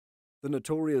The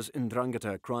notorious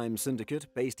Ndrangheta crime syndicate,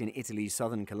 based in Italy's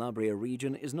southern Calabria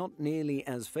region, is not nearly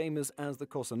as famous as the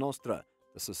Cosa Nostra,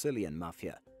 the Sicilian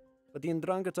Mafia. But the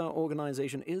Ndrangheta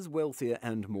organization is wealthier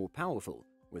and more powerful,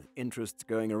 with interests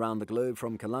going around the globe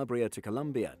from Calabria to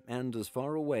Colombia and as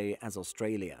far away as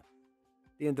Australia.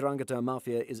 The Ndrangheta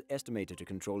Mafia is estimated to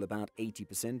control about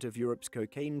 80% of Europe's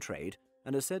cocaine trade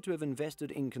and is said to have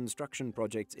invested in construction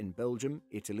projects in Belgium,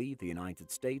 Italy, the United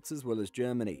States, as well as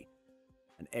Germany.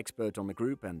 An expert on the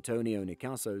group, Antonio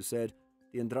Nicasso, said,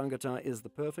 "The Ndrangheta is the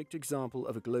perfect example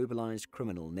of a globalized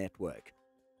criminal network."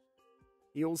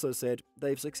 He also said,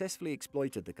 "They've successfully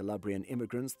exploited the Calabrian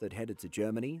immigrants that headed to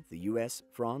Germany, the US,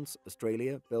 France,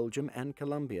 Australia, Belgium, and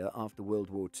Colombia after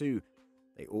World War II.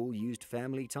 They all used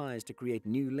family ties to create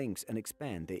new links and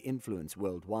expand their influence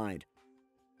worldwide."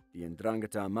 The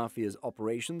Ndrangheta Mafia's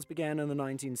operations began in the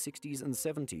 1960s and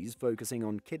 70s, focusing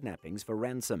on kidnappings for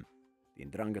ransom. The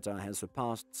Ndrangheta has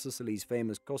surpassed Sicily's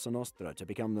famous Cosa Nostra to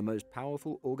become the most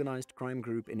powerful organized crime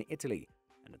group in Italy,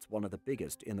 and it's one of the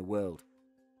biggest in the world.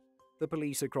 The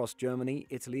police across Germany,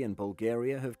 Italy, and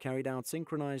Bulgaria have carried out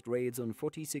synchronized raids on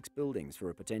 46 buildings for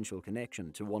a potential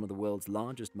connection to one of the world's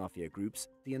largest mafia groups,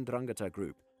 the Ndrangheta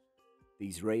Group.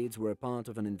 These raids were a part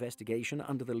of an investigation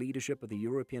under the leadership of the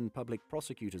European Public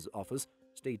Prosecutor's Office,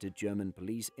 stated German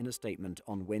police in a statement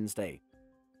on Wednesday.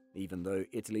 Even though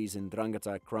Italy's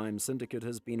Ndrangheta crime syndicate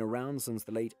has been around since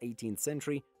the late 18th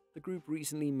century, the group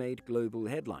recently made global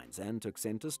headlines and took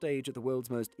center stage at the world's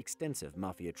most extensive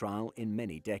mafia trial in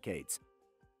many decades.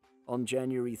 On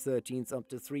January 13th, up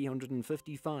to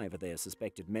 355 of their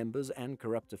suspected members and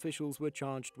corrupt officials were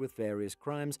charged with various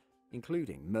crimes,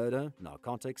 including murder,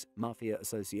 narcotics, mafia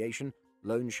association,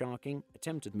 loan sharking,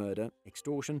 attempted murder,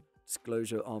 extortion,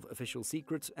 disclosure of official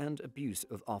secrets, and abuse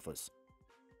of office.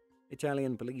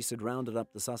 Italian police had rounded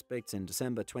up the suspects in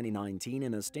December 2019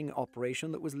 in a sting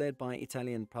operation that was led by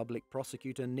Italian public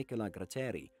prosecutor Nicola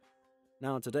Gratteri.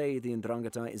 Now today, the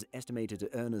Ndrangheta is estimated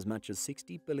to earn as much as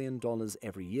 $60 billion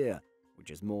every year, which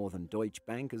is more than Deutsche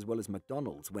Bank as well as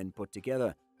McDonald's when put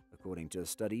together, according to a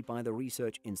study by the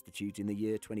Research Institute in the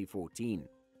year 2014.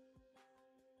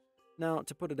 Now,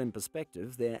 to put it in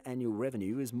perspective, their annual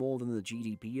revenue is more than the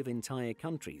GDP of entire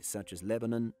countries such as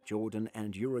Lebanon, Jordan,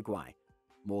 and Uruguay.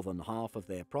 More than half of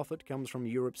their profit comes from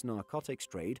Europe's narcotics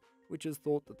trade, which is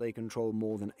thought that they control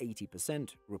more than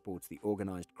 80%, reports the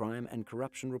Organized Crime and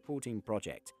Corruption Reporting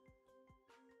Project.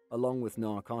 Along with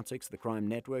narcotics, the crime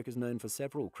network is known for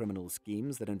several criminal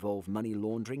schemes that involve money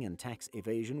laundering and tax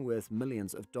evasion worth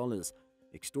millions of dollars,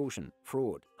 extortion,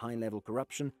 fraud, high-level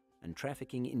corruption, and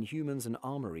trafficking in humans and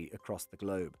armory across the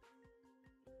globe.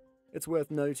 It's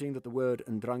worth noting that the word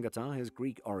Ndrangheta has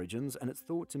Greek origins and it's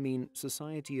thought to mean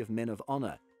Society of Men of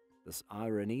Honor. This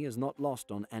irony is not lost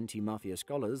on anti-mafia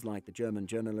scholars like the German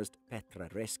journalist Petra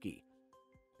Reski.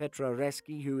 Petra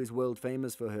Reski, who is world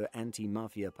famous for her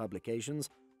anti-mafia publications,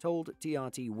 told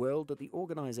TRT World that the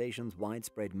organization's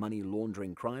widespread money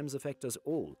laundering crimes affect us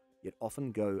all, yet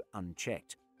often go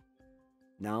unchecked.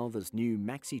 Now this new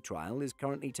maxi trial is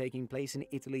currently taking place in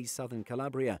Italy's southern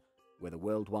Calabria, where the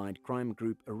worldwide crime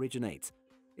group originates.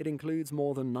 It includes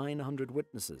more than 900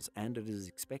 witnesses and it is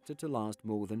expected to last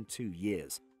more than 2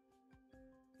 years.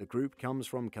 The group comes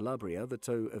from Calabria, the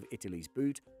toe of Italy's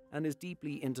boot, and is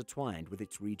deeply intertwined with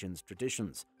its region's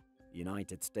traditions. The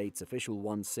United States official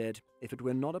once said, "If it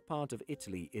were not a part of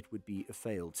Italy, it would be a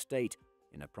failed state,"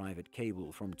 in a private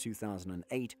cable from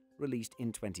 2008 released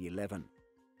in 2011.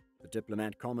 The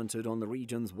diplomat commented on the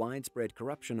region's widespread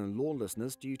corruption and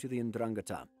lawlessness due to the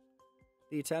Ndrangheta.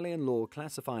 The Italian law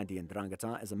classified the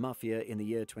Ndrangheta as a mafia in the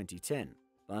year 2010,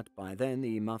 but by then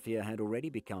the mafia had already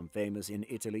become famous in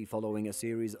Italy following a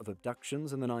series of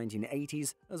abductions in the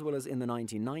 1980s as well as in the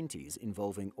 1990s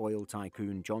involving oil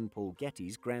tycoon John Paul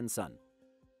Getty's grandson.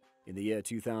 In the year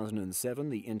 2007,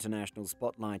 the international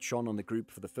spotlight shone on the group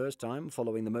for the first time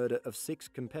following the murder of 6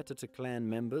 competitor clan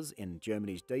members in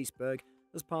Germany's Duisburg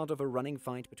as part of a running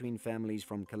fight between families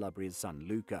from Calabria's San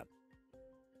Luca.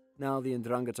 Now, the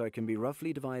Ndrangheta can be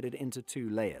roughly divided into 2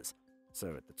 layers.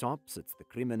 So at the top sits the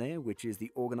Crimine, which is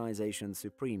the organization's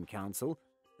supreme council.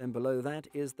 Then below that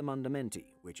is the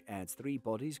Mandamenti, which adds 3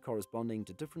 bodies corresponding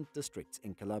to different districts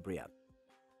in Calabria.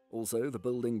 Also, the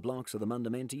building blocks of the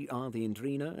Mandamenti are the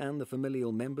Indrina and the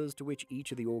familial members to which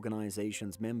each of the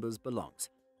organization's members belongs.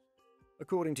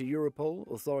 According to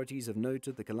Europol, authorities have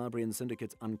noted the Calabrian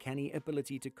syndicate's uncanny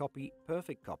ability to copy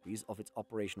perfect copies of its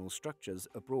operational structures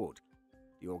abroad.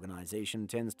 The organization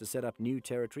tends to set up new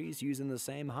territories using the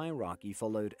same hierarchy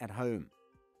followed at home.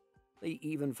 They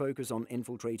even focus on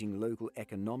infiltrating local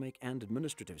economic and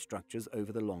administrative structures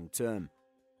over the long term.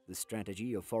 This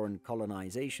strategy of foreign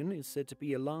colonization is said to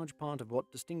be a large part of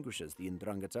what distinguishes the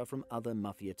Ndrangheta from other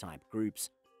Mafia-type groups.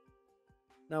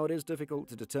 Now, it is difficult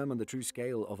to determine the true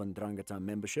scale of Ndrangheta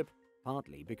membership,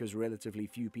 partly because relatively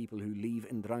few people who leave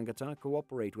Ndrangheta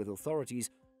cooperate with authorities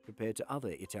compared to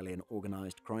other Italian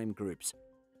organized crime groups.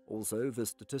 Also, the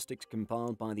statistics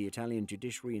compiled by the Italian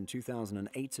judiciary in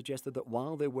 2008 suggested that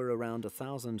while there were around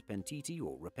 1,000 pentiti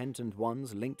or repentant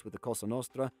ones linked with the Cosa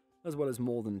Nostra, as well as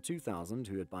more than 2,000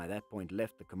 who had by that point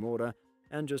left the Camorra,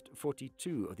 and just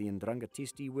 42 of the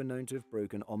Ndranghetisti were known to have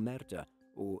broken omerta,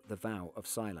 or the vow of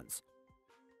silence.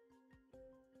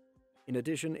 In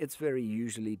addition, it's very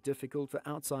usually difficult for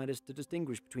outsiders to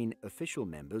distinguish between official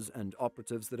members and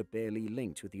operatives that are barely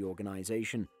linked with the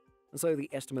organization, and so the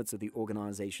estimates of the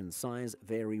organization's size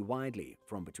vary widely,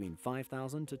 from between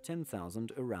 5,000 to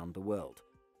 10,000 around the world.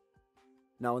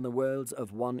 Now, in the words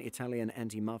of one Italian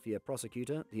anti-mafia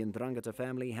prosecutor, the Ndrangheta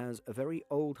family has a very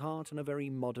old heart and a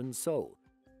very modern soul.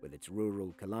 With its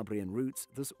rural Calabrian roots,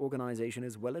 this organization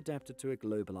is well adapted to a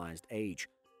globalized age.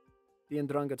 The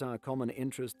Ndrangheta are common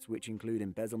interests which include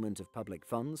embezzlement of public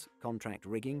funds, contract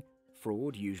rigging,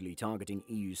 fraud usually targeting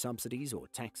EU subsidies or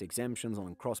tax exemptions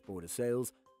on cross-border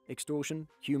sales, extortion,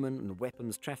 human and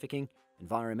weapons trafficking,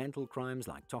 environmental crimes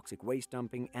like toxic waste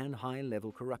dumping, and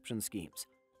high-level corruption schemes.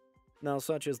 Now,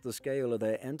 such is the scale of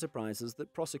their enterprises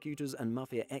that prosecutors and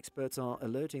mafia experts are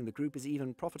alerting the group is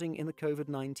even profiting in the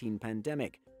COVID-19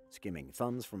 pandemic, skimming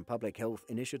funds from public health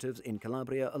initiatives in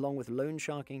Calabria along with loan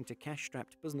sharking to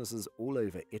cash-strapped businesses all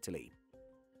over Italy.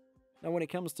 Now, when it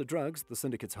comes to drugs, the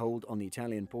syndicate's hold on the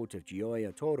Italian port of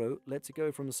Gioia Tauro lets it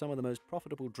go from some of the most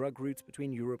profitable drug routes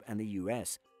between Europe and the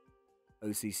US.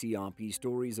 OCCRP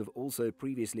stories have also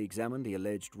previously examined the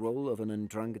alleged role of an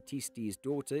Ndranghetisti's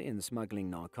daughter in smuggling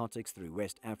narcotics through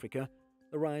West Africa,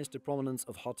 the rise to prominence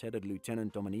of hot-headed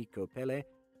Lieutenant Domenico Pelle,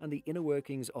 and the inner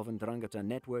workings of Ndrangheta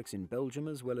networks in Belgium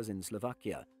as well as in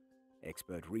Slovakia.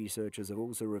 Expert researchers have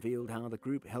also revealed how the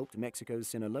group helped Mexico's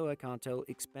Sinaloa cartel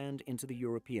expand into the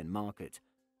European market.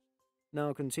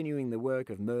 Now, continuing the work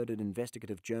of murdered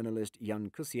investigative journalist Jan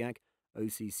Kuciak,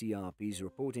 OCCRP's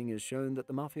reporting has shown that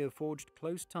the Mafia forged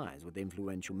close ties with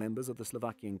influential members of the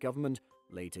Slovakian government,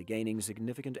 later gaining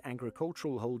significant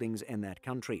agricultural holdings in that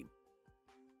country.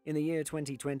 In the year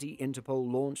 2020,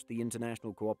 Interpol launched the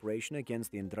International Cooperation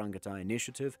Against the Ndrangheta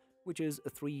Initiative, which is a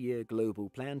 3-year global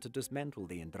plan to dismantle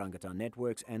the Ndrangheta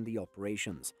networks and the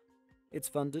operations. It's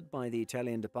funded by the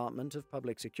Italian Department of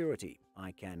Public Security.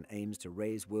 ICAN aims to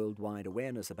raise worldwide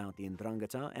awareness about the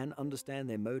Ndrangheta and understand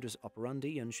their modus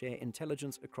operandi and share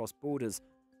intelligence across borders.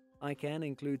 ICAN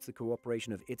includes the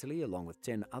cooperation of Italy along with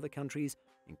 10 other countries,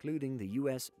 including the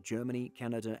US, Germany,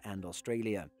 Canada, and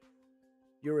Australia.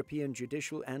 European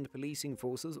judicial and policing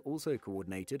forces also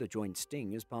coordinated a joint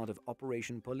sting as part of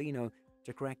Operation Pollino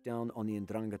to crack down on the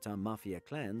Ndrangheta mafia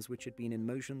clans, which had been in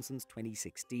motion since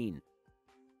 2016.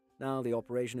 Now, the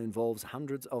operation involves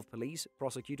hundreds of police,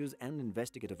 prosecutors, and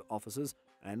investigative officers,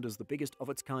 and is the biggest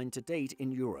of its kind to date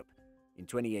in Europe. In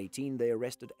 2018, they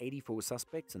arrested 84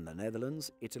 suspects in the Netherlands,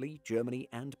 Italy, Germany,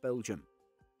 and Belgium.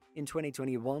 In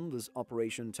 2021, this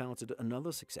operation touted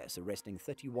another success, arresting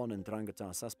 31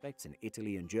 Ndrangheta suspects in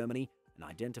Italy and Germany and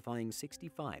identifying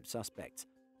 65 suspects.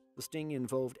 The sting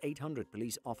involved 800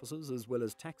 police officers as well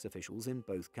as tax officials in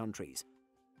both countries.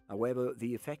 However,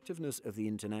 the effectiveness of the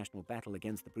international battle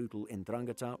against the brutal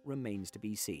Ndrangheta remains to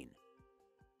be seen.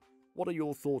 What are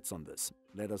your thoughts on this?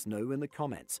 Let us know in the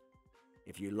comments.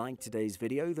 If you liked today's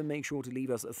video, then make sure to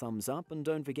leave us a thumbs up and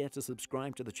don't forget to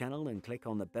subscribe to the channel and click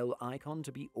on the bell icon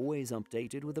to be always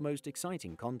updated with the most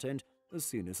exciting content as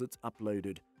soon as it's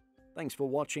uploaded. Thanks for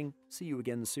watching. See you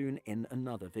again soon in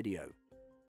another video.